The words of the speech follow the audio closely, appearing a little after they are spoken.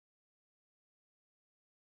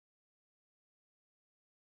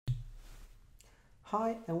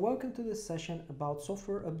Hi and welcome to this session about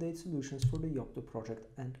software update solutions for the Yocto project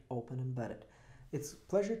and OpenEmbedded. It's a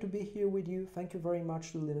pleasure to be here with you. Thank you very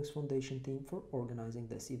much to the Linux Foundation team for organizing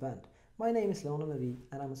this event. My name is Anavi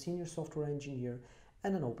and I'm a senior software engineer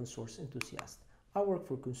and an open source enthusiast. I work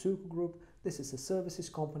for Konsulko Group. This is a services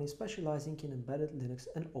company specializing in embedded Linux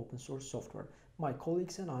and open source software. My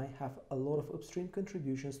colleagues and I have a lot of upstream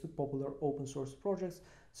contributions to popular open source projects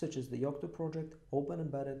such as the Yocto project,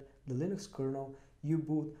 OpenEmbedded, the Linux kernel,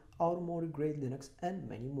 U-boot, automotive-grade Linux, and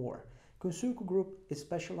many more. Konsulko Group is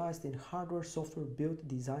specialized in hardware, software build,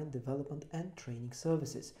 design, development, and training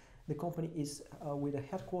services. The company is with a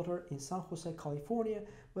headquarters in San Jose, California,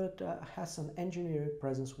 but has an engineering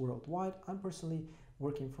presence worldwide. I'm personally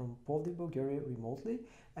working from Plovdiv, Bulgaria remotely,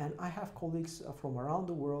 and I have colleagues from around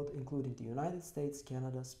the world, including the United States,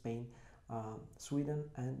 Canada, Spain, Sweden,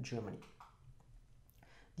 and Germany.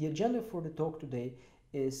 The agenda for the talk today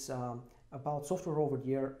is about software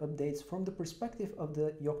over-the-air updates from the perspective of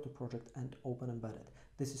the Yocto project and OpenEmbedded.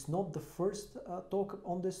 This is not the first talk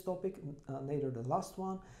on this topic, neither the last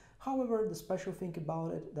one. However, the special thing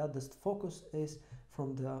about it that the focus is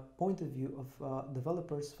from the point of view of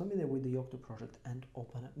developers familiar with the Yocto project and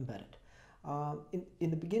OpenEmbedded. In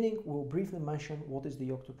the beginning, we'll briefly mention what is the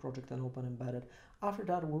Yocto project and OpenEmbedded. After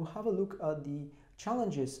that, we'll have a look at the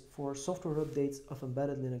challenges for software updates of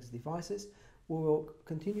embedded Linux devices. We will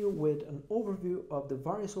continue with an overview of the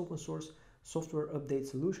various open source software update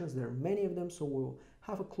solutions. There are many of them, so we'll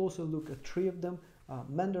have a closer look at three of them,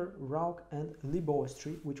 Mender, Rauk, and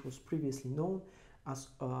libOS3, which was previously known as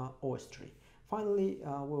OS3. Finally,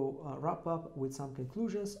 we'll wrap up with some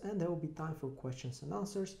conclusions, and there will be time for questions and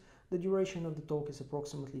answers. The duration of the talk is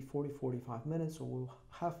approximately 40-45 minutes, so we'll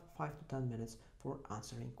have 5 to 10 minutes for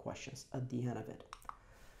answering questions at the end of it.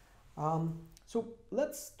 So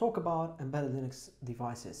let's talk about embedded Linux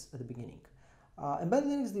devices at the beginning. Embedded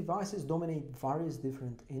Linux devices dominate various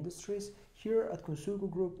different industries. Here at Konsulko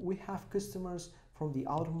Group, we have customers from the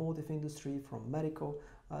automotive industry, from medical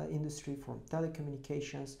industry, from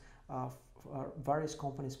telecommunications, various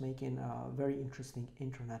companies making very interesting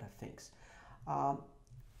Internet of Things.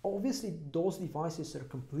 Obviously, those devices are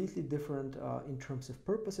completely different in terms of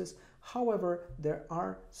purposes. However, there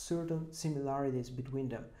are certain similarities between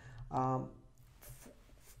them.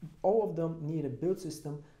 All of them need a build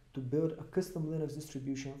system to build a custom Linux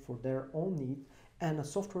distribution for their own need and a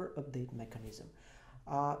software update mechanism.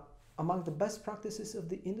 Among the best practices of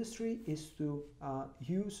the industry is to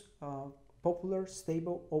use popular,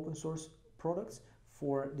 stable, open source products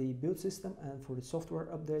for the build system and for the software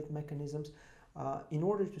update mechanisms in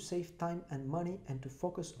order to save time and money and to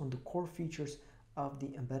focus on the core features of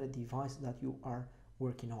the embedded device that you are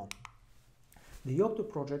working on. The Yocto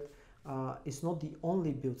project is not the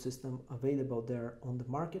only build system available there on the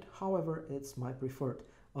market. However, it's my preferred.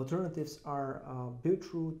 Alternatives are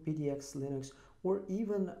Buildroot, PDX, Linux, or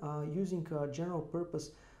even using general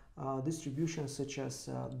purpose distributions such as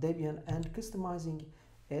Debian and customizing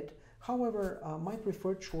it. However, my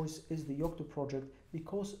preferred choice is the Yocto project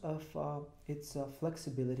because of its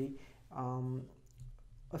flexibility.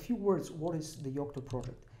 A few words, what is the Yocto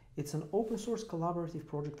project? It's an open source collaborative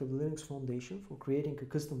project of the Linux Foundation for creating a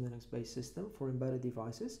custom Linux-based system for embedded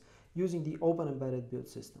devices using the OpenEmbedded build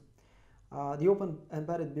system. The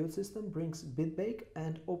OpenEmbedded build system brings BitBake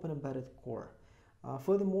and OpenEmbedded Core.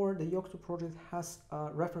 Furthermore, the Yocto project has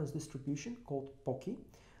a reference distribution called Pocky.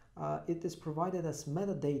 It is provided as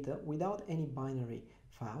metadata without any binary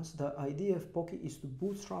files. The idea of Pocky is to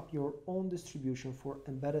bootstrap your own distribution for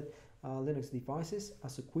embedded Linux devices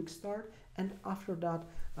as a quick start, and after that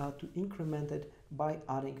to increment it by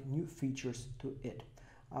adding new features to it.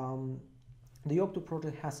 The Yocto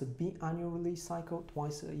project has a biannual release cycle.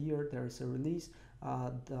 Twice a year there is a release.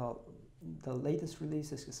 The latest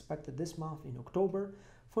release is expected this month in October.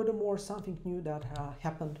 Furthermore, something new that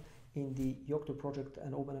happened in the Yocto project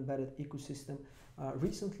and OpenEmbedded ecosystem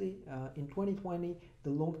recently in 2020, the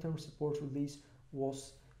long-term support release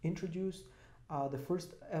was introduced. The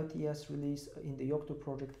first LTS release in the Yocto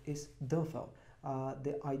project is Dunfell.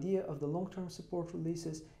 The idea of the long-term support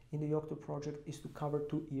releases in the Yocto project is to cover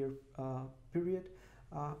 2-year period.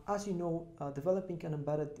 As you know, developing an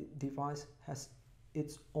embedded device has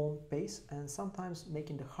its own pace, and sometimes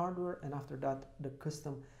making the hardware and after that the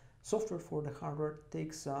custom software for the hardware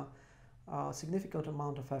takes a significant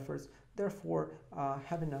amount of efforts. Therefore,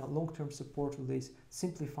 having a long-term support release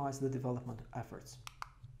simplifies the development efforts.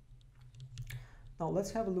 Now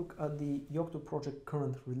let's have a look at the Yocto project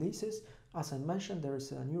current releases. As I mentioned, there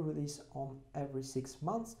is a new release on every 6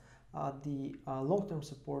 months. The long-term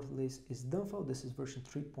support release is done for. This is version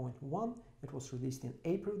 3.1. It was released in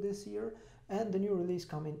April this year, and the new release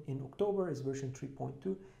coming in October is version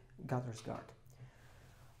 3.2, Gather's Guard.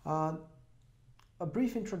 A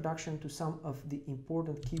brief introduction to some of the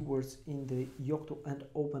important keywords in the Yocto and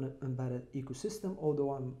OpenEmbedded ecosystem,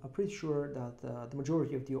 although I'm pretty sure that the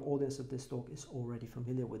majority of the audience of this talk is already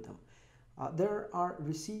familiar with them. There are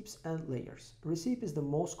recipes and layers. Receipt is the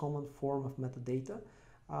most common form of metadata.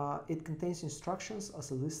 It contains instructions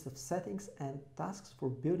as a list of settings and tasks for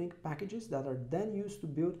building packages that are then used to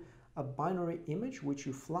build a binary image which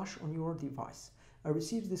you flash on your device. A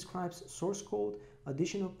receipt describes source code,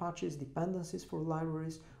 additional patches, dependencies for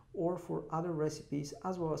libraries, or for other recipes,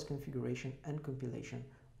 as well as configuration and compilation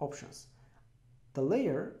options. The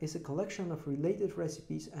layer is a collection of related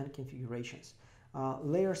recipes and configurations.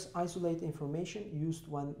 Layers isolate information used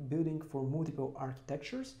when building for multiple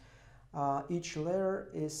architectures. Each layer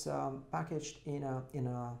is packaged in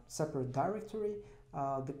a separate directory.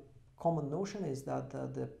 The common notion is that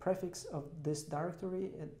the prefix of this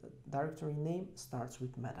directory name starts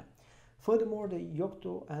with meta. Furthermore, the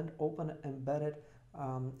Yocto and OpenEmbedded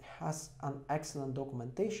has an excellent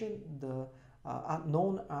documentation,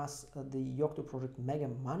 known as the Yocto project mega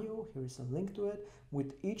manual. Here is a link to it.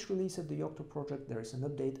 With each release of the Yocto project, there is an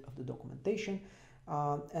update of the documentation,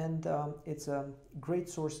 and it's a great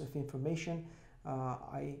source of information.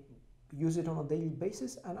 I use it on a daily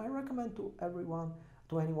basis, and I recommend to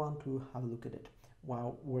anyone to have a look at it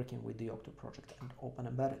while working with the Yocto project and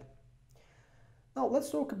OpenEmbedded. Now let's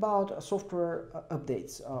talk about software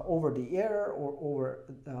updates over the air or over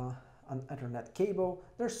an Ethernet cable.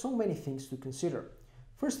 There's so many things to consider.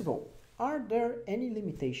 First of all, are there any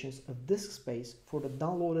limitations of disk space for the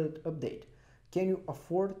downloaded update? Can you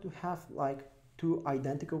afford to have like 2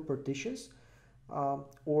 identical partitions,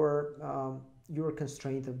 or you're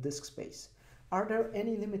constrained of disk space? Are there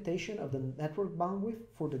any limitation of the network bandwidth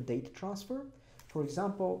for the data transfer? For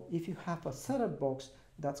example, if you have a setup box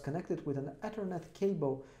that's connected with an Ethernet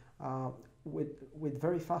cable with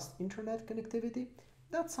very fast internet connectivity,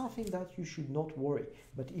 that's something that you should not worry.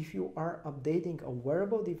 But if you are updating a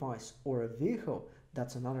wearable device or a vehicle,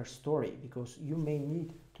 that's another story, because you may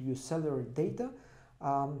need to use cellular data,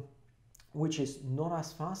 which is not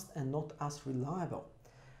as fast and not as reliable.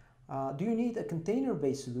 Do you need a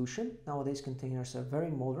container-based solution? Nowadays containers are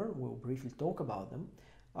very modern. We'll briefly talk about them.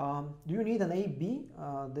 Do you need an A/B?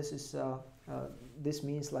 This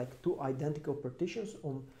means like 2 identical partitions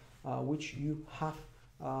on which you have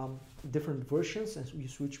different versions and you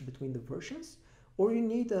switch between the versions. Or you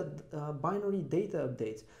need a binary data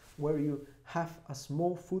update where you have a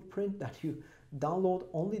small footprint that you download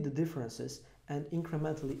only the differences and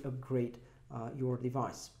incrementally upgrade your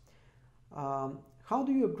device. How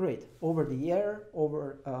do you upgrade? Over the air,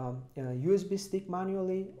 over a USB stick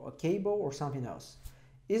manually, a cable, or something else?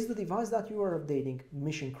 Is the device that you are updating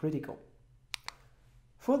mission critical?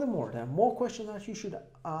 Furthermore, there are more questions that you should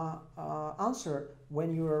answer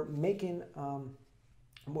when you are making,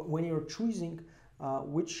 when you're choosing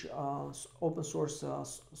which open source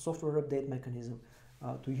software update mechanism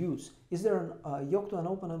to use. Is there a Yocto and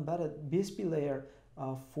OpenEmbedded BSP layer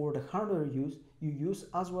for the hardware you use,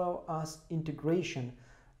 as well as integration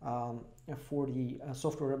for the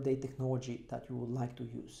software update technology that you would like to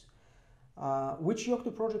use? Which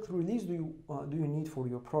Yocto project release do you need for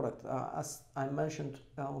your product? As I mentioned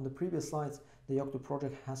on the previous slides, the Yocto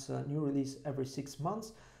project has a new release every 6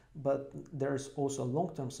 months, but there's also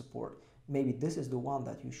long-term support. Maybe this is the one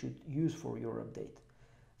that you should use for your update.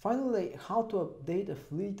 Finally, how to update a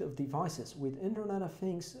fleet of devices. With Internet of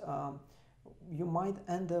Things, you might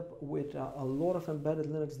end up with a lot of embedded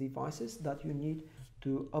Linux devices that you need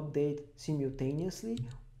to update simultaneously,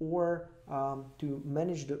 or to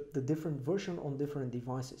manage the different version on different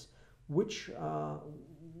devices. Which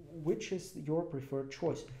is your preferred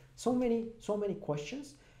choice? So many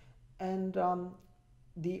questions, and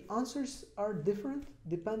the answers are different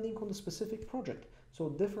depending on the specific project. So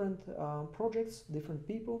different projects, different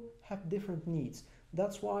people have different needs.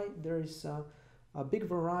 That's why there is a big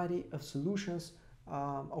variety of solutions,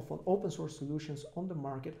 of open source solutions on the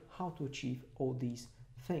market, how to achieve all these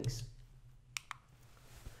things.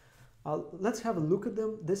 Let's have a look at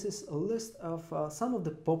them. This is a list of some of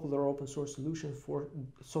the popular open source solutions for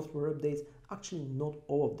software updates. Actually, not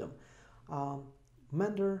all of them.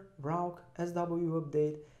 Mender, Rauk, SW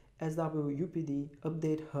Update, SWUPD,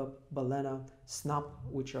 Update Hub, Balena, Snap,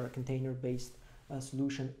 which are container-based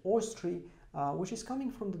solution, Ostri, which is coming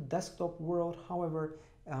from the desktop world. However,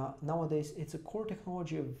 nowadays it's a core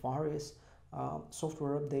technology of various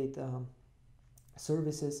software update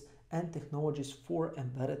services, and technologies for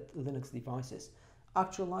embedded Linux devices.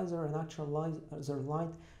 Actualizer and Actualizer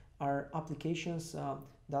Lite are applications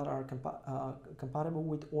that are compatible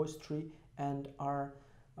with OS3 and are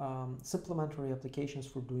supplementary applications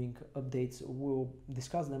for doing updates. We'll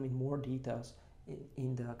discuss them in more details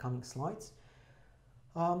in the coming slides.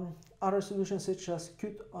 Other solutions such as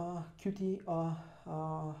Qt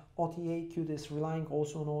OTA. Qt is relying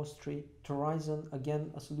also on OS3. Horizon,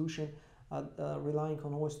 again a solution relying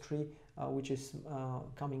on OS3, which is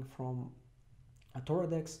coming from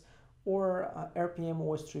Toradex, or RPM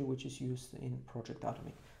OS3, which is used in Project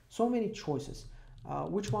Atomic. So many choices.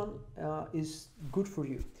 Which one is good for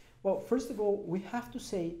you? Well, first of all, we have to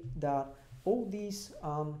say that all these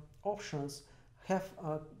options have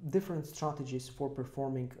different strategies for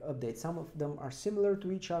performing updates. Some of them are similar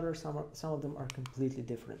to each other, some of them are completely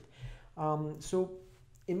different. So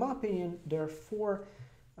in my opinion, there are four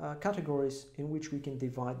categories in which we can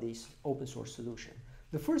divide this open source solution.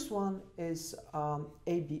 The first one is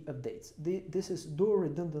AB updates. This is dual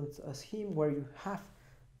redundant scheme where you have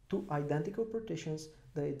two identical partitions.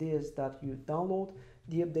 The idea is that you download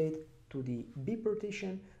the update to the B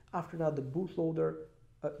partition. After that, the bootloader,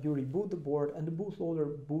 you reboot the board, and the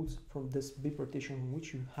bootloader boots from this B partition,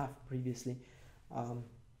 which you have previously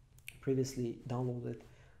downloaded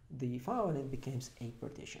the file, and it becomes A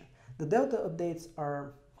partition. The Delta updates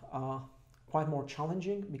are quite more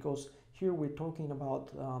challenging because here we're talking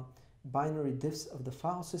about binary diffs of the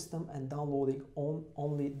file system and downloading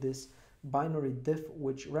only this binary diff,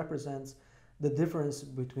 which represents the difference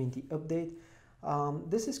between the update.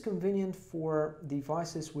 This is convenient for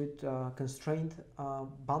devices with constrained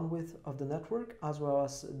bandwidth of the network as well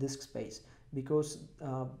as disk space, because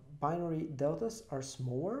binary deltas are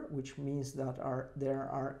smaller, which means that they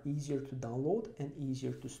are easier to download and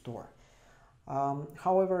easier to store.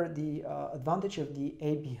 However, the advantage of the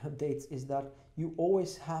AB updates is that you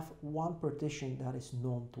always have one partition that is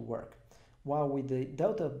known to work. While with the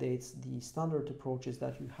Delta updates, the standard approach is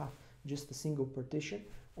that you have just a single partition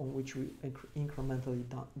on which we incrementally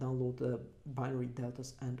download the binary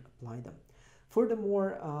deltas and apply them.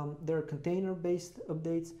 Furthermore, there are container-based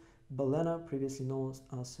updates. Balena, previously known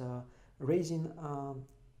as Raisin,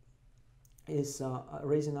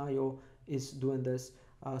 Raisin.io is doing this.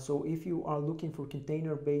 So if you are looking for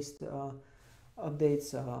container-based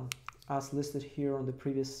updates, as listed here on the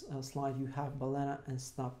previous slide, you have Balena and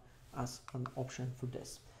Snap as an option for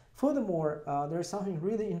this. Furthermore, there is something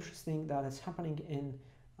really interesting that is happening in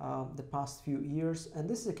the past few years, and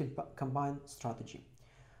this is a combined strategy.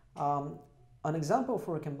 An example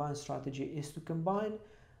for a combined strategy is to combine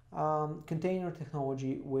container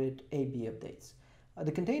technology with AB updates.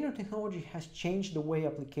 The container technology has changed the way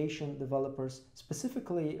application developers,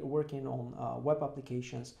 specifically working on web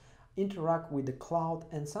applications, interact with the cloud,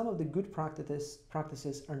 and some of the good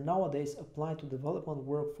practices are nowadays applied to development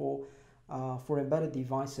workflow for embedded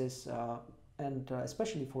devices and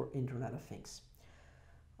especially for Internet of Things.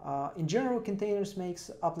 In general, containers makes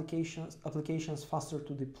applications faster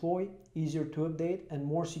to deploy, easier to update, and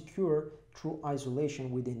more secure through isolation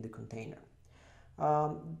within the container.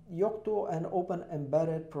 Yocto and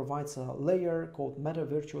OpenEmbedded provides a layer called meta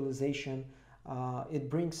virtualization. It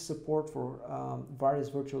brings support for various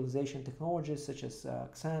virtualization technologies such as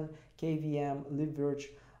Xen, KVM, libvirt,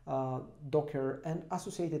 Docker, and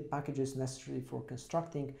associated packages necessary for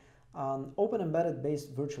constructing OpenEmbedded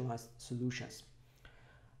based virtualized solutions.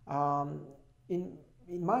 In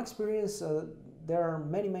my experience, there are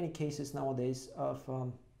many cases nowadays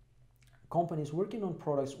of companies working on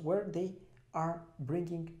products where they are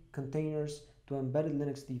bringing containers to embedded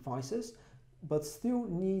Linux devices, but still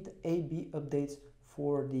need AB updates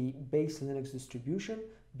for the base Linux distribution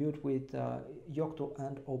built with Yocto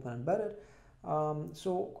and OpenEmbedded.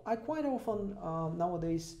 So I quite often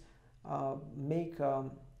nowadays make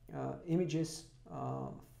images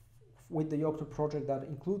with the Yocto project that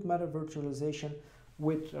include meta virtualization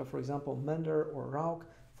with, for example, Mender or Rauk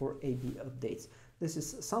for AB updates. This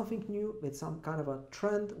is something new. It's some kind of a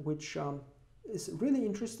trend which is really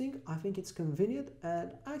interesting. I think it's convenient,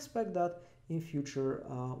 and I expect that in future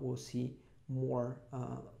we'll see more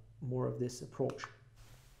of this approach.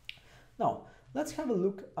 Now let's have a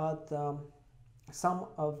look at some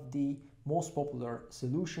of the most popular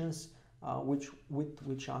solutions with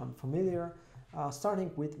which I'm familiar,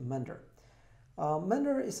 starting with Mender.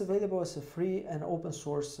 Mender is available as a free and open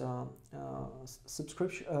source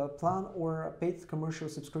subscription plan or a paid commercial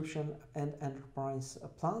subscription and enterprise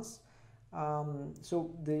plans.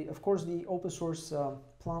 So of course the open source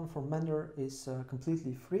plan for Mender is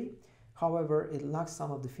completely free. However, it lacks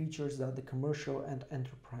some of the features that the commercial and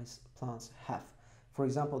enterprise plans have. For For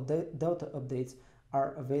example, Delta updates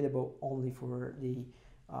are available only for the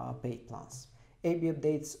paid plans. AB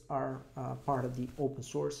updates are part of the open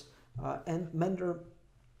source, and Mender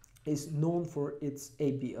is known for its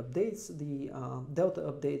AB updates. The Delta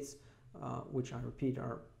updates, which I repeat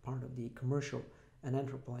are part of the commercial and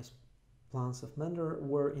enterprise plans of Mender,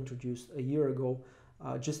 were introduced a year ago,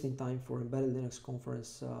 just in time for Embedded Linux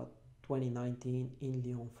Conference 2019 in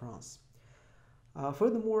Lyon, France.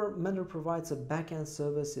 Furthermore, Mender provides a backend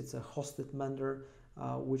service. It's a hosted Mender,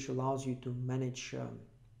 which allows you to manage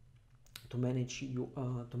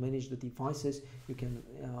the devices. You can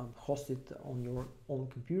host it on your own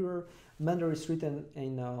computer. Mender is written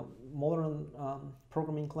in modern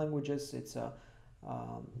programming languages. It's a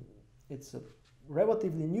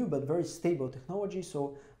relatively new but very stable technology.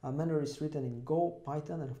 So Mender is written in Go,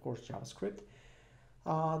 Python, and of course JavaScript.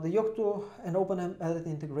 The Yocto and OpenEmbedded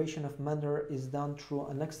integration of Mender is done through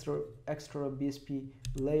an extra BSP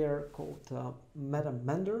layer called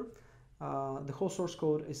MetaMender. The whole source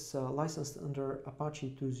code is licensed under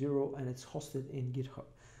Apache 2.0 and it's hosted in GitHub.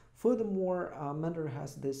 Furthermore, Mender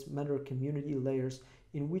has this Mender community layers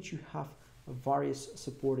in which you have various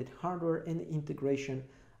supported hardware and integration.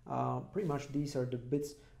 Pretty much these are the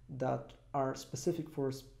bits that are specific for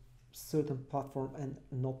a certain platform and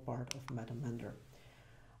not part of MetaMender.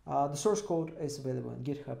 The source code is available in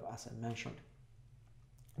GitHub, as I mentioned.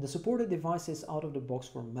 The supported devices out of the box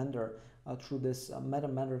for Mender through this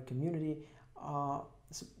MetaMender community are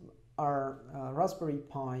Raspberry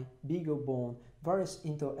Pi, BeagleBone, various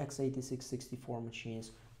Intel x86-64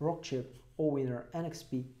 machines, Rockchip, OWinner,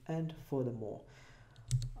 NXP, and furthermore.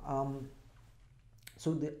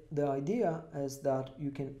 So the idea is that you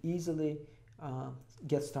can easily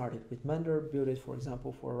get started with Mender, build it, for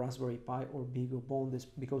example, for a Raspberry Pi or BeagleBone,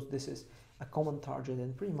 because this is a common target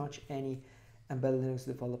and pretty much any embedded Linux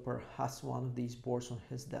developer has one of these boards on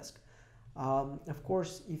his desk. Of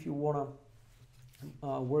course, if you want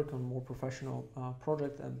to work on more professional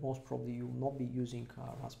project, and most probably you will not be using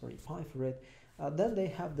Raspberry Pi for it, then they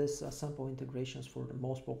have this sample integrations for the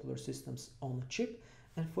most popular systems on the chip,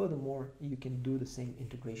 and furthermore you can do the same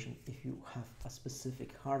integration if you have a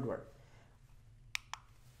specific hardware.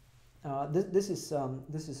 This is a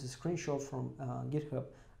screenshot from GitHub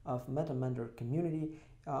of MetaMender community.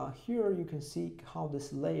 Here you can see how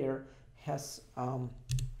this layer has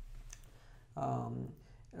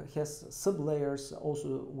sublayers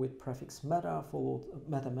also with prefix meta,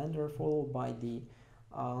 MetaMender, followed by the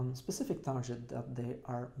specific target that they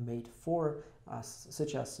are made for,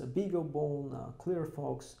 such as BeagleBone,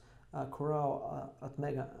 ClearFox, Corel,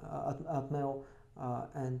 Atmel,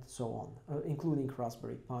 and so on, including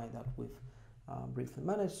Raspberry Pi that we've briefly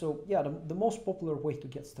managed. So yeah, the most popular way to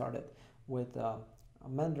get started with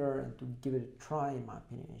Mender and to give it a try, in my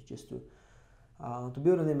opinion, is just to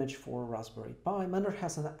build an image for Raspberry Pi. Mender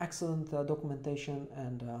has an excellent documentation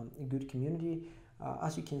and a good community.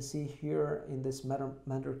 As you can see here in this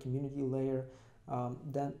Mender community layer,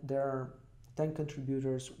 then there are 10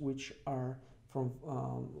 contributors which are from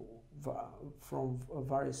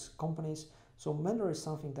various companies. So Mender is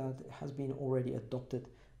something that has been already adopted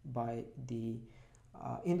by the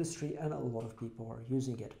industry, and a lot of people are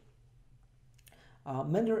using it.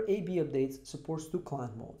 Mender AB updates supports two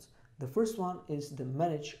client modes. The first one is the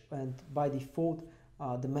manage, and by default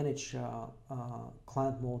the manage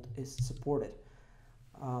client mode is supported.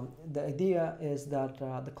 The idea is that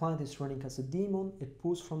the client is running as a daemon. It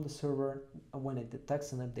pulls from the server. When it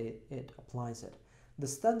detects an update, it applies it. The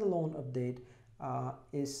standalone update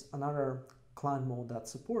is another client mode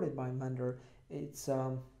that's supported by Mender. It's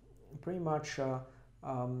pretty much a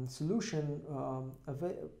solution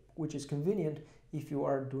which is convenient if you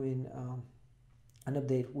are doing an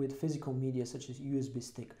update with physical media such as USB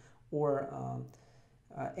stick or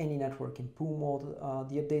any network in pull mode.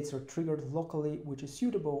 The updates are triggered locally, which is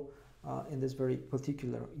suitable in this very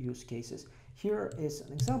particular use cases. Here is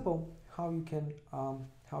an example how you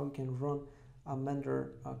can run a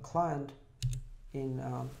Mender client in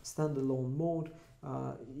standalone mode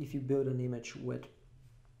if you build an image with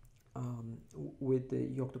the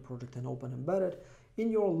Yocto project and OpenEmbedded. In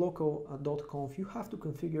your local.conf, you have to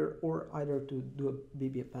configure, or either to do a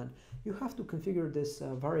BB append, you have to configure this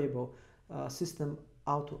variable system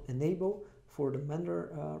auto enable for the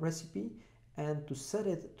Mender recipe, and to set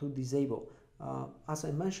it to disable. As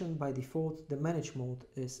I mentioned, by default the manage mode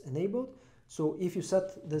is enabled. So if you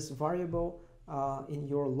set this variable in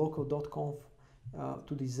your local.conf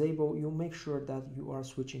to disable, you make sure that you are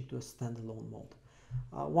switching to a standalone mode.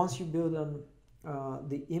 Once you build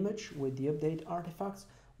the image with the update artifacts,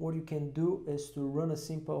 what you can do is to run a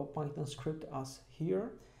simple Python script as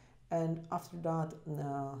here, and after that,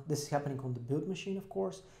 this is happening on the build machine, of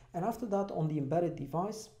course, and after that on the embedded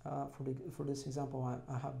device, for this example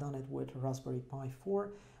I have done it with Raspberry Pi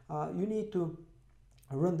 4, you need to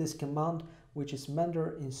run this command, which is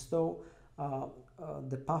mender install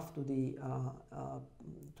the path to the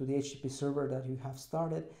HTTP server that you have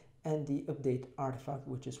started, and the update artifact,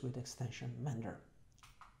 which is with extension mender.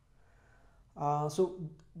 So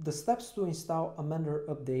the steps to install a mender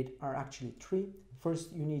update are actually three.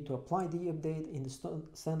 First, you need to apply the update in the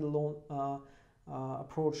standalone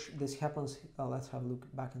approach. This happens, let's have a look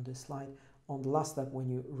back in this slide, on the last step when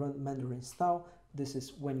you run mender install. This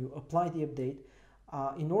is when you apply the update.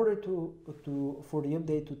 In order for the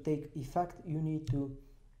update to take effect, you need to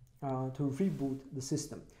reboot the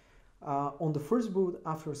system. On the first boot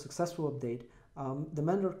after a successful update, the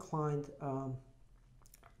mender client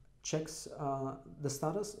checks the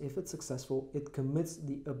status. If it's successful, it commits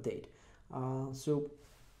the update. So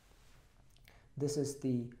this is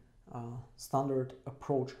the standard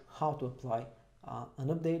approach how to apply an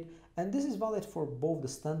update, and this is valid for both the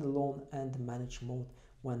standalone and the managed mode.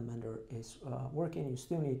 When mender is working, you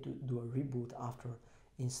still need to do a reboot after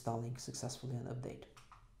installing successfully an update.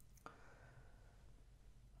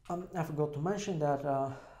 I forgot to mention that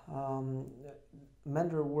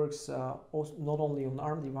mender works also not only on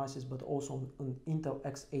ARM devices but also on Intel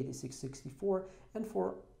x86-64, and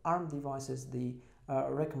for ARM devices the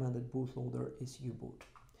recommended bootloader is U-boot.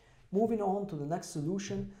 Moving on to the next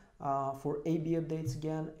solution for AB updates,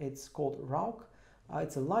 again, it's called Rauk.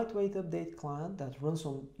 It's a lightweight update client that runs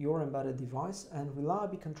on your embedded device and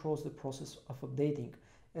reliably controls the process of updating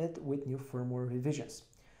it with new firmware revisions.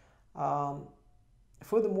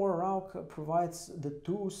 Furthermore, Rauk provides the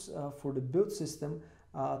tools for the build system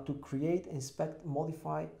to create, inspect,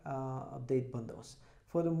 modify update bundles.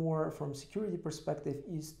 Furthermore, from security perspective,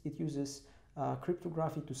 it uses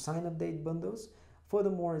cryptography to sign update bundles.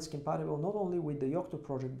 Furthermore, it's compatible not only with the Yocto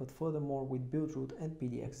project, but furthermore with Buildroot and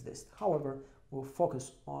PDX-Dist. However, we'll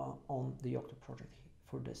focus on the Yocto project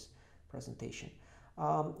for this presentation.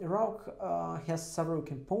 Rauk has several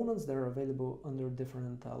components that are available under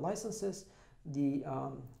different licenses. The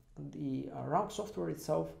Rauk software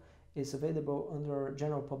itself is available under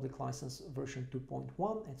general public license version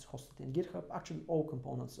 2.1. It's hosted in GitHub. Actually, all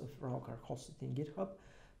components of Rauk are hosted in GitHub.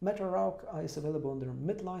 Meta Rauk is available under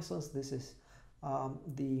mid license. This is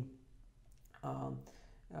the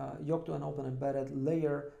Yocto and OpenEmbedded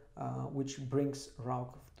layer which brings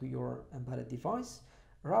Rauk to your embedded device.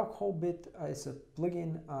 Rauk Wholebit is a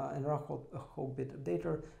plugin and Rauk Wholebit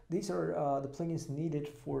updater. These are the plugins needed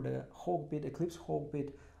for the Wholebit, Eclipse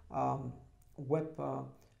Wholebit web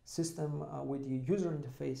system with the user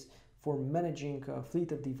interface for managing a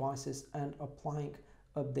fleet of devices and applying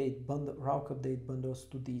Rauk update bundles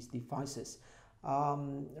to these devices.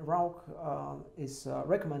 Rauk is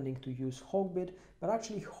recommending to use Wholebit, but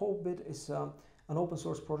actually Wholebit is an open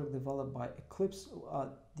source project developed by Eclipse.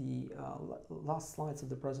 The last slides of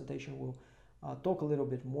the presentation will talk a little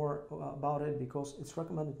bit more about it, because it's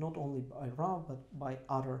recommended not only by Rauk but by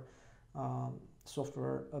other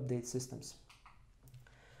software update systems.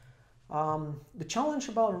 The challenge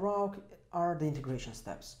about Rauk are the integration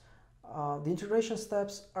steps. The integration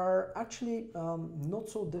steps are actually not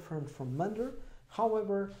so different from Mender.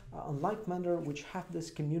 However, unlike Mender, which have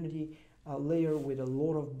this community layer with a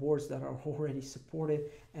lot of boards that are already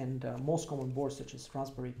supported, and most common boards such as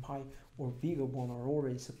Raspberry Pi or BeagleBone are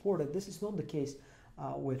already supported, this is not the case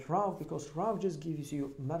with Rauk, because Rauk just gives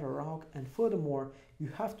you Meta Rauk, and furthermore you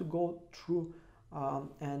have to go through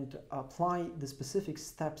and apply the specific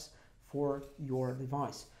steps for your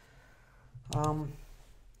device.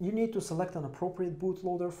 You need to select an appropriate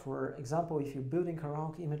bootloader. For example, if you're building a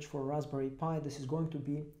Rauk image for Raspberry Pi, this is going to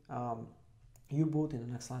be U-boot. In the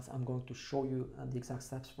next slides, I'm going to show you the exact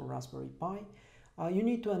steps for Raspberry Pi. You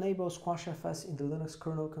need to enable SquashFS in the Linux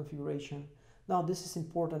kernel configuration. Now, this is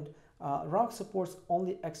important. Rauk supports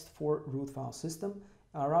only Ext4 root file system.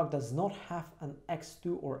 Rauk does not have an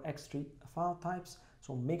Ext2 or Ext3 file types,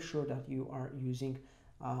 so make sure that you are using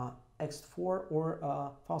Ext4 or a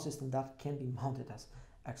file system that can be mounted as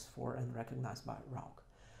Ext4 and recognized by Rauk.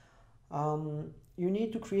 You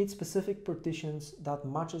need to create specific partitions that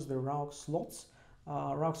matches the Rauk slots.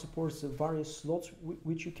 Rauk supports various slots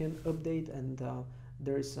which you can update, and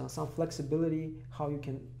there is some flexibility how you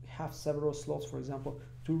can have several slots, for example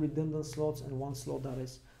 2 redundant slots and 1 slot that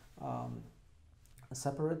is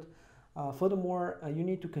separate. Furthermore, you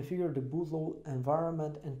need to configure the bootload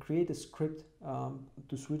environment and create a script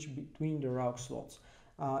to switch between the Rauk slots.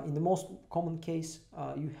 In the most common case,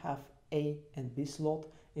 you have A and B slot,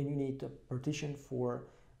 and you need a partition for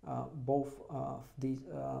both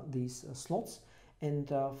these slots. And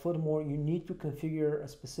furthermore, you need to configure a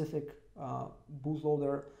specific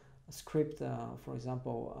bootloader script, for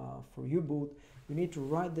example, for U-boot. You need to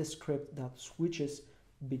write this script that switches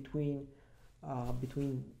between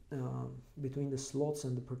the slots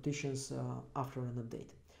and the partitions after an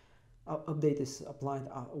update. Update is applied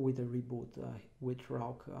with a reboot with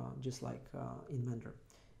RAUC, just like in Mender.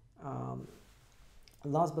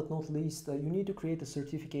 Last but not least, you need to create a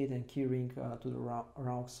certificate and keyring to the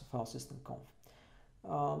RAUC's file system conf.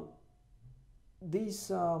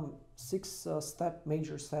 These 6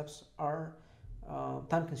 major steps are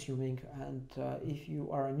time consuming, and if you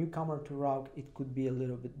are a newcomer to RAUC, it could be a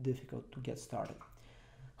little bit difficult to get started.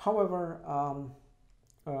 However,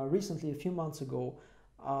 recently, a few months ago,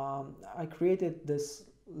 I created this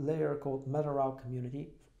layer called MetaRAUC community.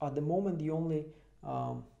 At the moment, the only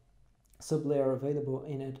sublayer available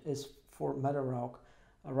in it is for MetaRAUC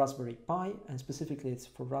Raspberry Pi, and specifically it's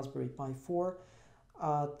for Raspberry Pi 4.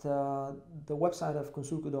 At the website of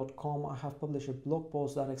Konsulko.com, I have published a blog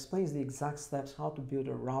post that explains the exact steps how to build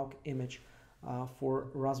a RAUC image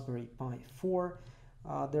for Raspberry Pi 4.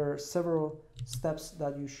 There are several steps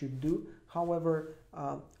that you should do. However,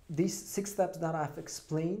 these 6 steps that I've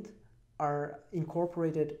explained are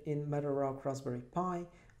incorporated in MetaRAUC Raspberry Pi,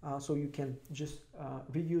 so you can just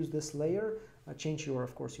reuse this layer, change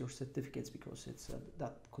of course your certificates, because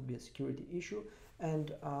that could be a security issue,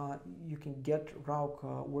 and you can get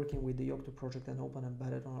RAUC working with the Yocto project and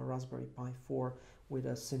OpenEmbedded on a Raspberry Pi 4 with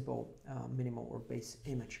a simple minimal or base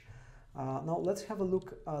image. Now let's have a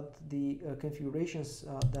look at the configurations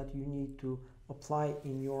that you need to apply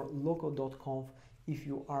in your local.conf if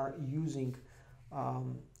you are using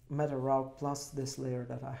MetaRAUC plus this layer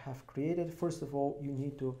that I have created. First of all, you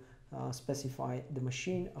need to specify the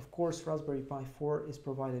machine. Of course, Raspberry Pi 4 is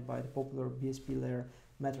provided by the popular BSP layer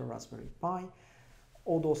Meta Raspberry Pi.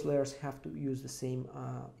 All those layers have to use the same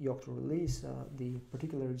Yocto release. The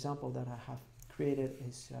particular example that I have created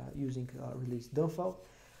is using release Dunfeld.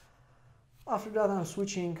 After that, I'm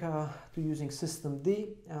switching to using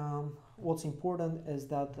systemd. What's important is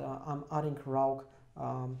that I'm adding RAUC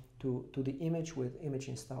to the image with image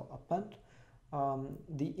install append.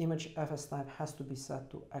 The image FS type has to be set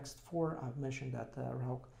to ext4. I've mentioned that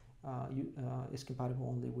RAUC is compatible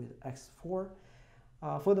only with ext4.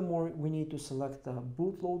 Furthermore, we need to select the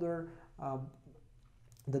bootloader.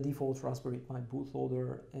 The default Raspberry Pi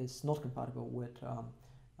bootloader is not compatible with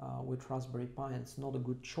Raspberry Pi, and it's not a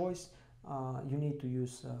good choice. You need to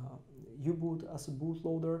use U-boot as a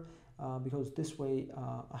bootloader because this way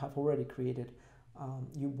I have already created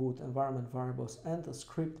U-boot environment variables and a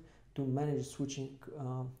script to manage switching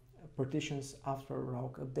partitions after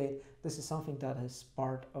RAUC update. This is something that is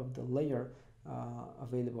part of the layer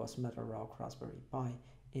available as MetaRAUC Raspberry Pi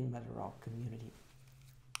in MetaRAUC community.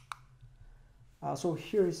 So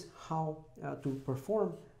here is how to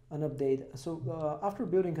perform an update. So after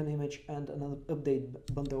building an image and an update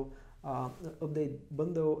bundle, update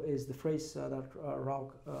bundle is the phrase that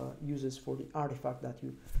RAUC uses for the artifact that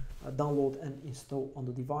you download and install on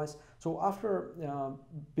the device. So after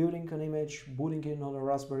building an image, booting it on a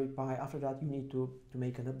Raspberry Pi, after that you need to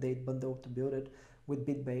make an update bundle to build it with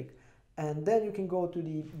bitbake. And then you can go to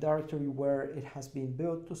the directory where it has been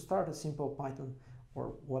built to start a simple Python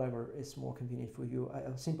or whatever is more convenient for you,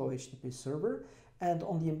 a simple HTTP server. And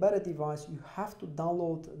on the embedded device, you have to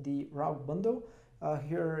download the RAUC bundle.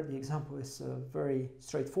 Here, the example is very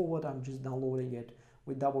straightforward. I'm just downloading it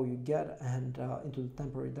with wget and into the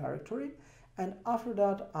temporary directory. And after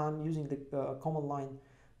that, I'm using the command line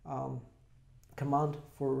command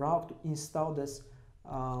for RAUC to install this,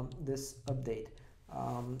 this update.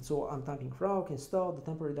 So I'm typing RAUC install the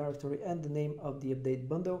temporary directory and the name of the update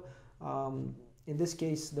bundle. In this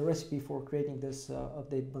case, the recipe for creating this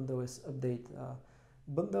update bundle is update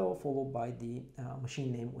bundle followed by the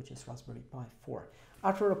machine name, which is Raspberry Pi 4.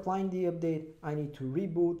 After applying the update, I need to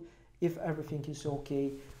reboot. If everything is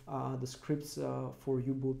okay, the scripts for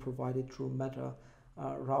U-boot provided through Meta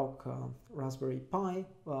RAUC Raspberry Pi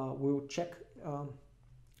will check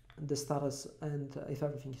the status, and if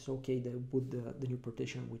everything is okay, they boot the new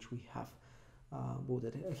partition which we have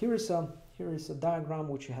booted. Here is a diagram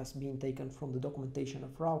which has been taken from the documentation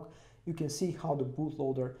of RAUC. You can see how the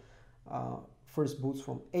bootloader first boots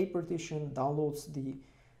from A partition, downloads the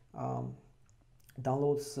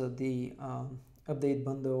update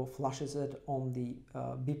bundle, flashes it on the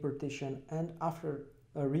B partition, and after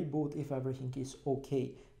a reboot, if everything is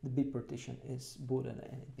okay, the B partition is booted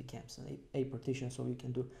and it becomes an A partition, so you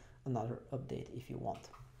can do another update if you want.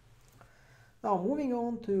 Now moving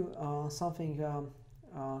on to something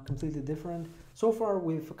completely different. So far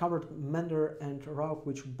we've covered Mender and Rauk,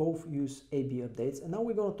 which both use AB updates, and now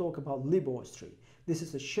we're going to talk about libOS3. This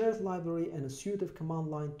is a shared library and a suite of command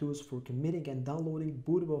line tools for committing and downloading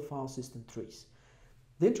bootable file system trees.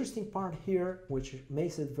 The interesting part here, which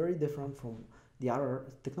makes it very different from the other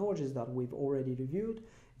technologies that we've already reviewed,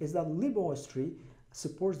 is that libOS3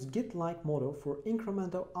 supports Git-like model for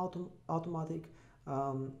incremental atomic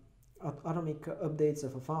updates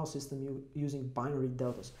of a file system using binary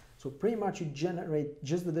deltas. So pretty much you generate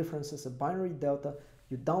just the difference as a binary delta,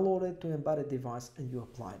 you download it to an embedded device, and you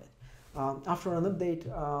apply it. After an update,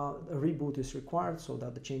 a reboot is required so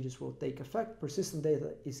that the changes will take effect. Persistent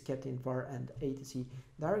data is kept in var and etc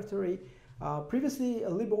directory. Previously,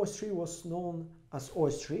 libOS3 was known as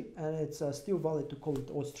OS3, and it's still valid to call it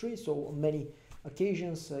OS3. So on many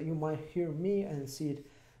occasions, you might hear me and see it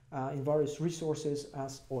in various resources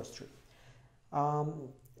as OS3.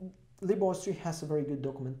 libOS3 has a very good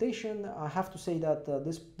documentation. I have to say that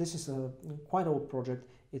this is a quite old project.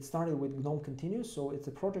 It started with GNOME Continuous, so it's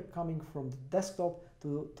a project coming from the desktop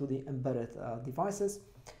to the embedded devices.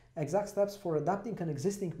 Exact steps for adapting an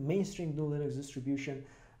existing mainstream GNU Linux distribution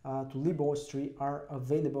to libOS3 are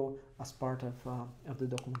available as part of the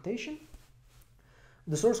documentation.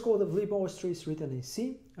 The source code of libOS3 is written in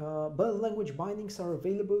C, but language bindings are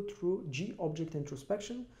available through G-object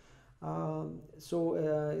introspection. It's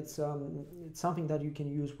something that you can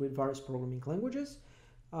use with various programming languages.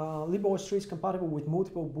 libOS3 is compatible with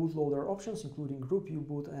multiple bootloader options, including group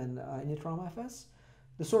uboot and initramfs.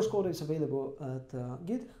 The source code is available at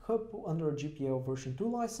GitHub under GPL version 2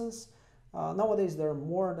 license. Nowadays there are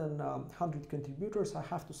more than 100 contributors. I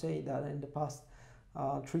have to say that in the past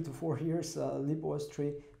 3 to 4 years,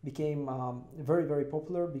 libOS3 became very, very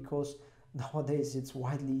popular because nowadays it's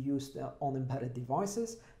widely used on embedded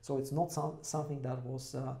devices. So it's not something that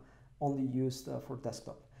was only used for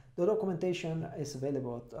desktop. The documentation is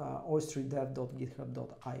available at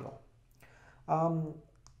os3dev.github.io.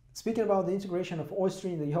 Speaking about the integration of OS3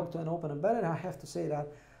 in the Yocto and OpenEmbedded, I have to say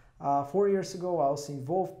that 4 years ago I was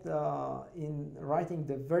involved in writing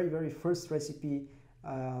the very, very first recipe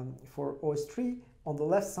for OS3. On the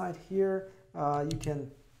left side here,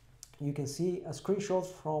 you can see a screenshot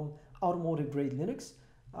from Automotive Grade Linux.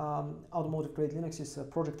 Automotive Grade Linux is a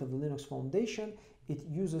project of the Linux Foundation. It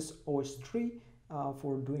uses OS3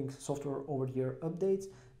 for doing software over-the-air updates.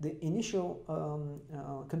 The initial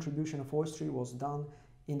contribution of OS3 was done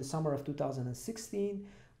in the summer of 2016,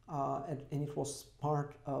 and it was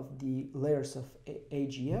part of the layers of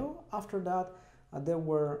AGL. After that, they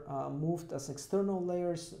were moved as external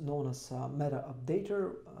layers known as Meta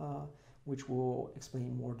Updater, which we'll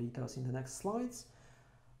explain more details in the next slides.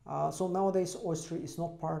 So nowadays OS3 is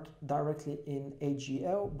not part directly in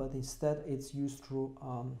AGL, but instead it's used through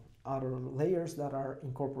other layers that are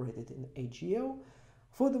incorporated in AGL.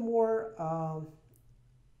 Furthermore,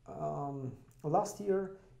 last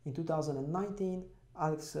year in 2019,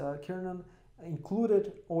 Alex Kiernan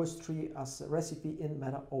included OS3 as a recipe in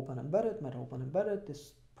Meta OpenEmbedded. Meta OpenEmbedded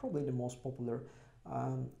is probably the most popular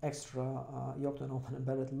extra Yocto and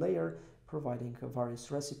OpenEmbedded layer, providing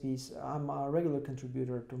various recipes. I'm a regular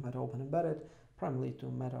contributor to Meta OpenEmbedded, primarily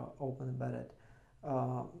to Meta OpenEmbedded,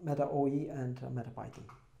 Meta OE, and MetaPython.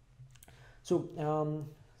 So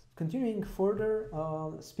continuing further,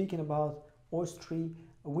 speaking about OS3,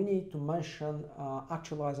 we need to mention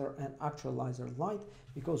Actualizer and Actualizer Lite,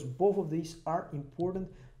 because both of these are important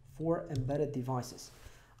for embedded devices.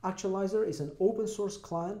 Actualizer is an open source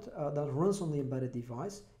client that runs on the embedded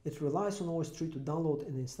device. It relies on OS3 to download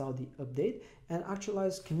and install the update, and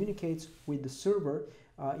Actualizer communicates with the server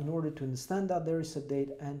in order to understand that there is an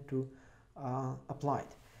update and to apply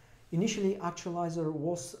it. Initially, Actualizer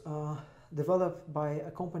was developed by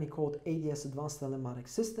a company called ADS Advanced Telematic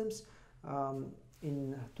Systems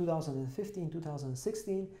in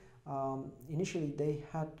 2015-2016. Initially, they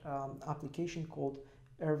had an application called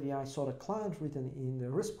RVI SOTA client written in the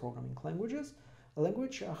RISC programming language.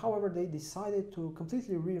 However, they decided to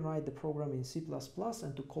completely rewrite the program in C++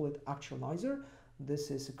 and to call it Actualizer.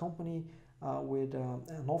 This is a company with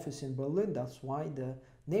an office in Berlin. That's why the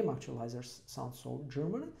name Actualizer sounds so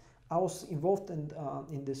German. I was involved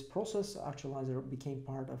in this process. Actualizer became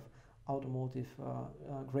part of Automotive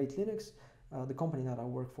Grade Linux. The company that I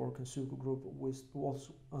work for, Konsulko Group, was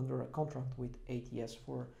under a contract with ATS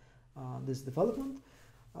for this development.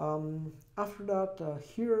 After that,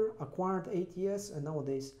 HERE acquired ATS, and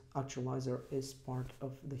nowadays Actualizer is part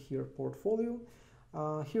of the HERE portfolio.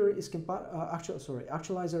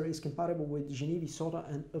 Actualizer is compatible with Genevi SOTA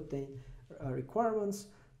and Uptane requirements.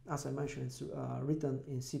 As I mentioned, it's written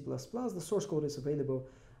in C++. The source code is available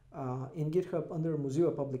in GitHub under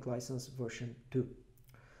Mozilla Public License version 2.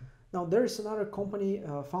 Now there is another company,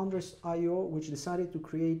 Founders.io, which decided to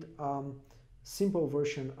create simple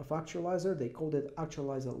version of Actualizer. They called it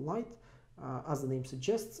Actualizer Lite. As the name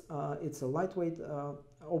suggests, it's a lightweight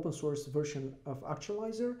open source version of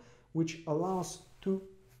Actualizer, which allows two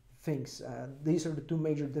things. These are the two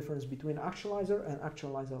major differences between Actualizer and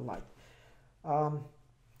Actualizer Lite.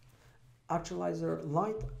 Actualizer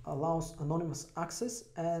Lite allows anonymous access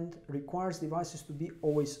and requires devices to be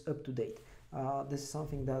always up to date. This is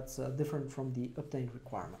something that's different from the obtained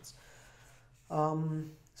requirements.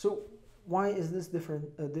 So why is this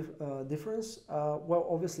difference? Well,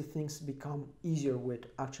 obviously things become easier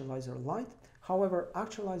with Actualizer Lite. However,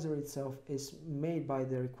 Actualizer itself is made by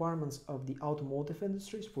the requirements of the automotive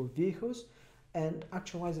industries for vehicles, and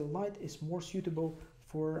Actualizer Lite is more suitable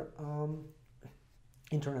for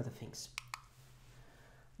Internet of Things.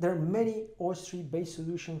 There are many OS3-based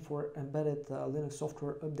solutions for embedded Linux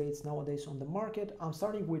software updates nowadays on the market. I'm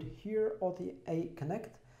starting with here OTA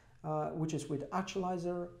Connect, which is with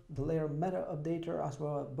Actualizer, the layer Meta Updater, as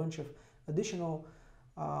well as a bunch of additional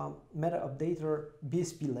Meta Updater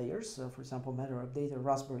BSP layers, for example, Meta Updater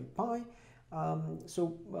Raspberry Pi.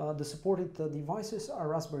 The supported devices are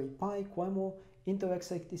Raspberry Pi, QEMU, Intel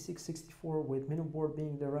x86-64 with Miniboard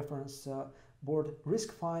being the reference board,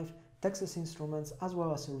 RISC-V, Texas Instruments, as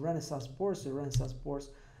well as Renesas boards. The Renesas boards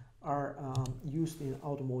are used in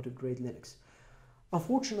automotive grade Linux.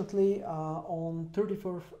 Unfortunately, on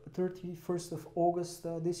 31st of August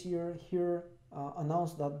this year, here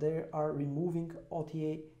announced that they are removing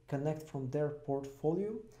OTA Connect from their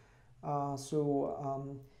portfolio.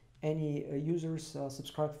 Any users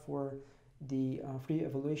subscribed for the free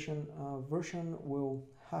evaluation version will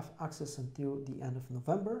have access until the end of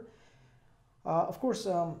November. Of course,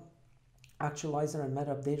 Actualizer and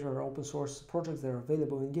Meta Updater are open source projects that are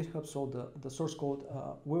available in GitHub, so the source code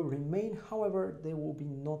will remain. However, they will be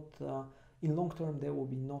not, in long term, they will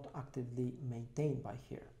be not actively maintained by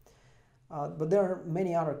here. But there are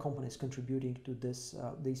many other companies contributing to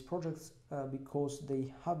these projects because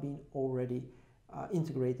they have been already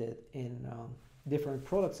integrated in different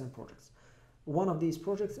products and projects. One of these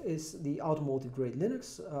projects is the automotive grade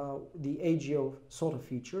Linux. The AGL SOTA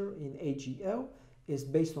feature in AGL is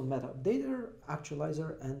based on Meta Updater,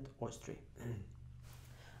 Actualizer, and OS3.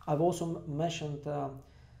 I've also mentioned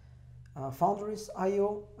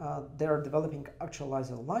Foundries.io. They are developing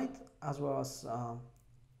Actualizer Lite, as well as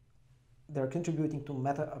they're contributing to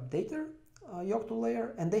Meta Updater Yocto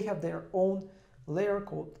layer, and they have their own layer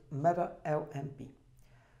called Meta LMP.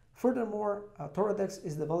 Furthermore, Toradex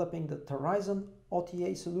is developing the Horizon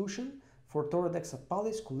OTA solution for Toradex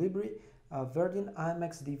Apalis, Colibri, Verdin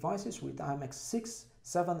IMX devices with IMX 6,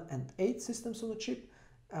 7, and 8 systems on a chip.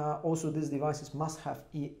 Also, these devices must have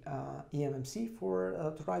eMMC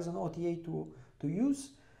for Horizon OTA to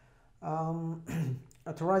use.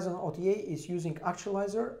 Horizon OTA is using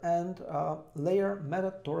Actualizer and layer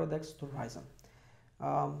Meta Toradex Horizon.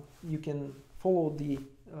 You can follow the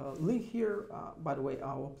link here. By the way,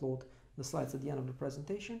 I'll upload the slides at the end of the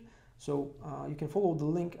presentation. So you can follow the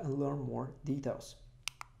link and learn more details.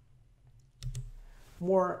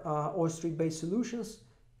 More OS3-based solutions.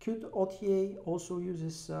 Qt OTA also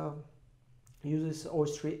uses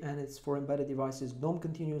OS3, and it's for embedded devices. DOM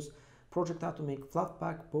Continuous, Project Atomic,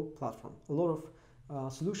 Flatpak, both platform. A lot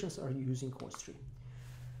of solutions are using OS3.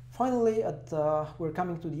 Finally, we're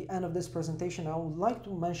coming to the end of this presentation. I would like to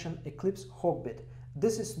mention Eclipse Hogbit.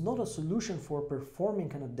 This is not a solution for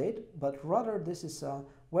performing an update, but rather this is a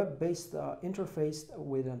web-based interface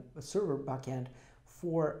with a server backend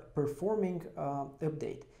for performing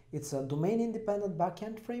update. It's a domain-independent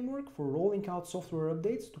backend framework for rolling out software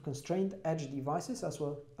updates to constrained edge devices, as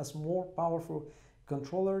well as more powerful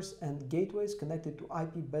controllers and gateways connected to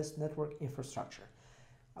IP-based network infrastructure.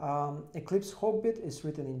 Eclipse Hogbit is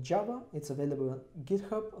written in Java. It's available on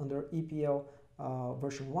GitHub under EPL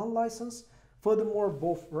version 1 license. Furthermore,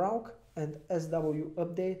 both RAUC and SW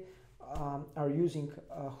Update are using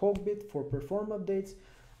Hogbit for perform updates.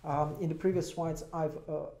 In the previous slides, I've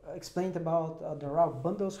explained about the RAUC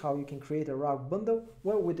bundles, how you can create a RAUC bundle.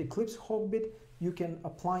 Well, with Eclipse Hogbit, you can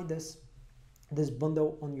apply this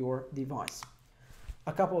bundle on your device.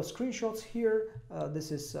 A couple of screenshots here.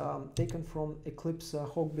 This is taken from Eclipse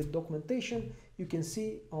Hogbit documentation. You can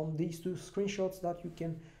see on these two screenshots that you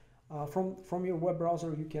can, from your web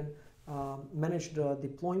browser, you can manage the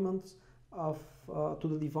deployments of to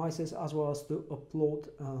the devices, as well as to upload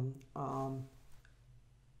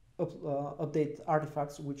update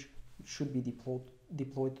artifacts which should be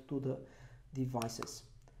deployed to the devices.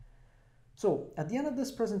 So at the end of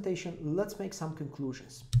this presentation, let's make some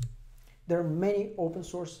conclusions. There are many open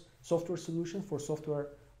source software solutions for software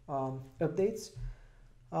updates,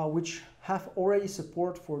 which have already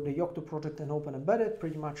support for the Yocto project and OpenEmbedded.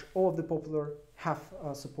 Pretty much all of the popular have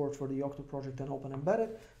support for the Yocto project and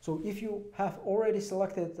OpenEmbedded. So if you have already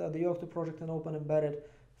selected the Yocto project and OpenEmbedded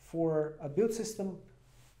for a build system,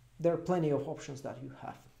 there are plenty of options that you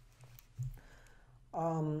have.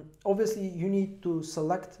 Obviously, you need to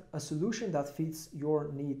select a solution that fits your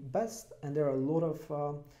need best, and there are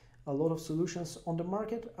a lot of solutions on the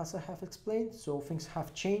market, as I have explained. So things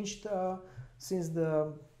have changed since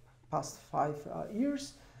the past 5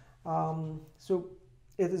 years. So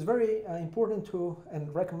it is very important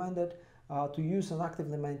and recommended to use an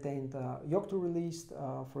actively maintained Yocto release,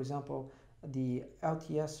 for example, the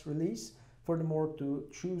LTS release. Furthermore, to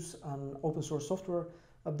choose an open source software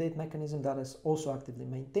update mechanism that is also actively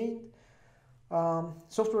maintained.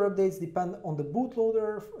 Software updates depend on the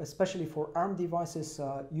bootloader, especially for ARM devices.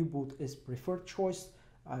 U-boot is preferred choice.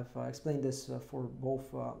 I've explained this for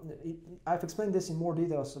both. I've explained this in more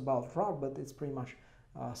details about RAR, but it's pretty much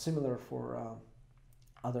similar for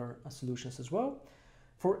other solutions as well.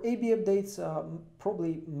 For AB updates,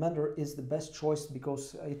 probably Mender is the best choice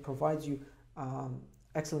because it provides you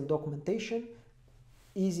excellent documentation,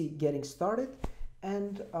 easy getting started,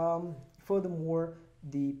 and furthermore,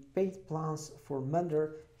 the paid plans for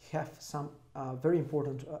Mender have some very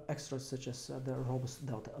important extras, such as the robust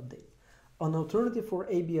Delta update. An alternative for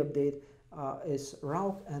AB update is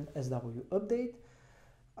RAUC and SW update.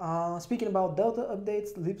 Speaking about Delta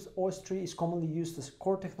updates, libOS3 is commonly used as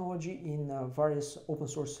core technology in various open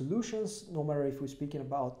source solutions, no matter if we're speaking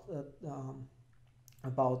about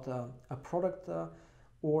a product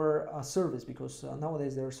or a service, because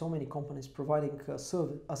nowadays there are so many companies providing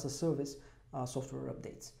as a service software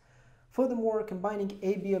updates. Furthermore, combining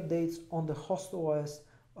AB updates on the host OS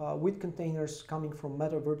with containers coming from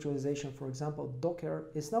meta virtualization, for example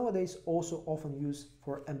Docker, is nowadays also often used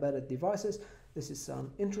for embedded devices. This is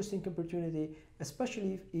an interesting opportunity,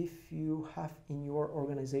 especially if you have in your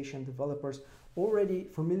organization developers already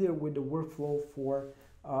familiar with the workflow for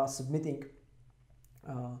submitting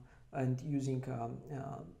and using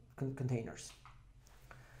containers.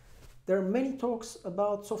 There are many talks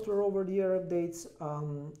about software over-the-air updates.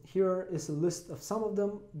 Here is a list of some of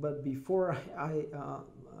them, but before I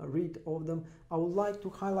read all of them, I would like to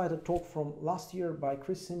highlight a talk from last year by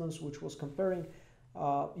Chris Simmons, which was comparing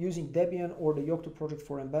using Debian or the Yocto project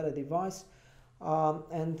for embedded device.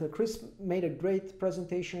 And Chris made a great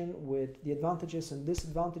presentation with the advantages and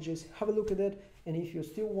disadvantages. Have a look at it, and if you're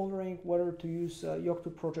still wondering whether to use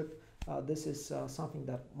Yocto project, this is something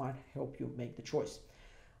that might help you make the choice.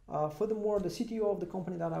 Furthermore, the CTO of the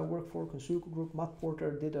company that I work for, Konsulko Group, Matt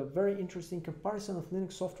Porter, did a very interesting comparison of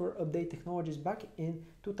Linux software update technologies back in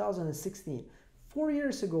 2016. 4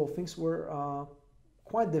 years ago, things were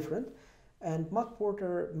quite different, and Matt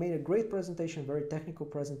Porter made a great presentation, very technical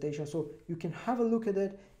presentation, so you can have a look at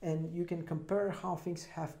it and you can compare how things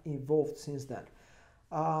have evolved since then.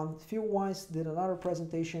 Phil Weiss did another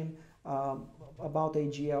presentation about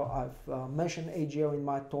AGL. I've mentioned AGL in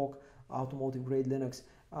my talk, Automotive Grade Linux.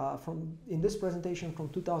 In this presentation from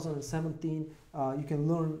 2017, you can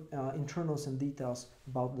learn internals and details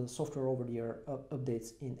about the software over-the-air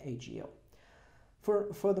updates in AGL.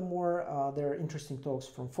 Furthermore, there are interesting talks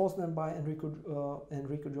from Fosden by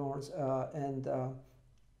Enrico Jones and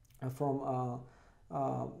from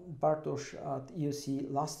Bartosz at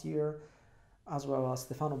EOC last year, as well as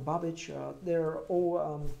Stefano Babic. They're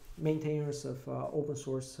all maintainers of open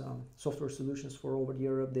source software solutions for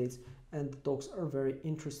over-the-air updates, and the talks are very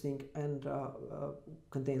interesting and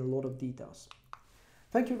contain a lot of details.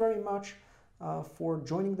 Thank you very much for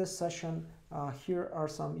joining this session. Here are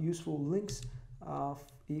some useful links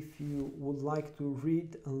if you would like to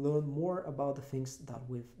read and learn more about the things that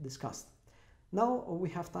we've discussed. Now we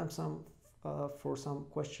have time for some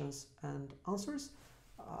questions and answers.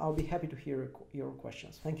 I'll be happy to hear your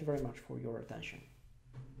questions. Thank you very much for your attention.